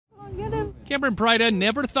Cameron Preyde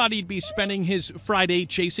never thought he'd be spending his Friday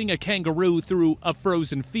chasing a kangaroo through a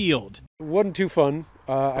frozen field. It wasn't too fun.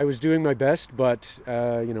 I was doing my best, but,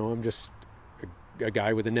 I'm just a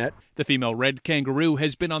guy with a net. The female red kangaroo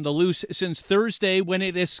has been on the loose since Thursday when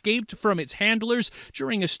it escaped from its handlers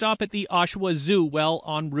during a stop at the Oshawa Zoo while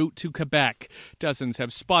en route to Quebec. Dozens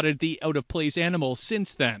have spotted the out-of-place animal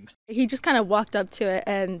since then. He just kind of walked up to it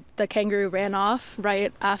and the kangaroo ran off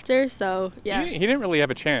right after, so yeah. He didn't really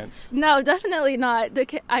have a chance. No, definitely not.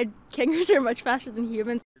 Kangaroos are much faster than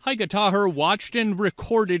humans. Haiqa Tahir watched and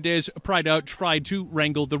recorded as Preyde tried to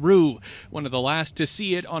wrangle the roo. One of the last to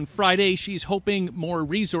see it on Friday, she's hoping more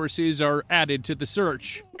resources are added to the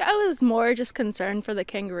search. I was more just concerned for the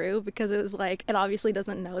kangaroo because it was like, it obviously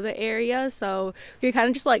doesn't know the area, so we kind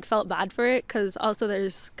of just like felt bad for it because also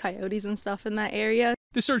there's coyotes and stuff in that area.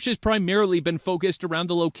 The search has primarily been focused around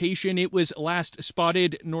the location it was last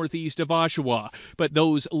spotted northeast of Oshawa, but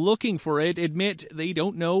those looking for it admit they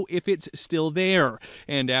don't know if it's still there.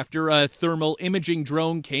 And after a thermal imaging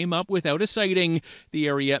drone came up without a sighting, the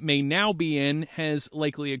area it may now be in has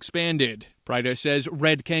likely expanded. Preyde says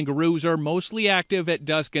red kangaroos are mostly active at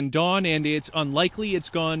dusk and dawn, and it's unlikely it's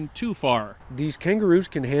gone too far. These kangaroos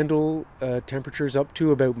can handle temperatures up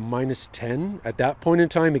to about -10. At that point in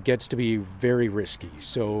time, it gets to be very risky.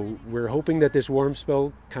 So we're hoping that this warm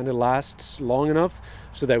spell kind of lasts long enough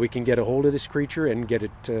so that we can get a hold of this creature and get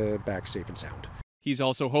it back safe and sound. He's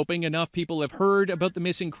also hoping enough people have heard about the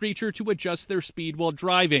missing creature to adjust their speed while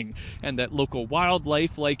driving, and that local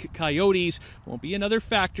wildlife like coyotes won't be another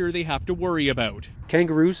factor they have to worry about.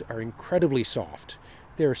 Kangaroos are incredibly soft.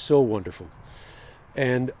 They're so wonderful.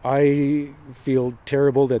 And I feel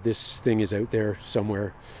terrible that this thing is out there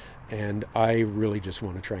somewhere, and I really just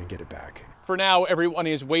want to try and get it back. For now, everyone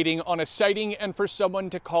is waiting on a sighting and for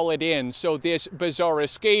someone to call it in so this bizarre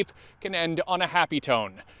escape can end on a happy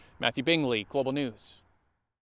tone. Matthew Bingley, Global News.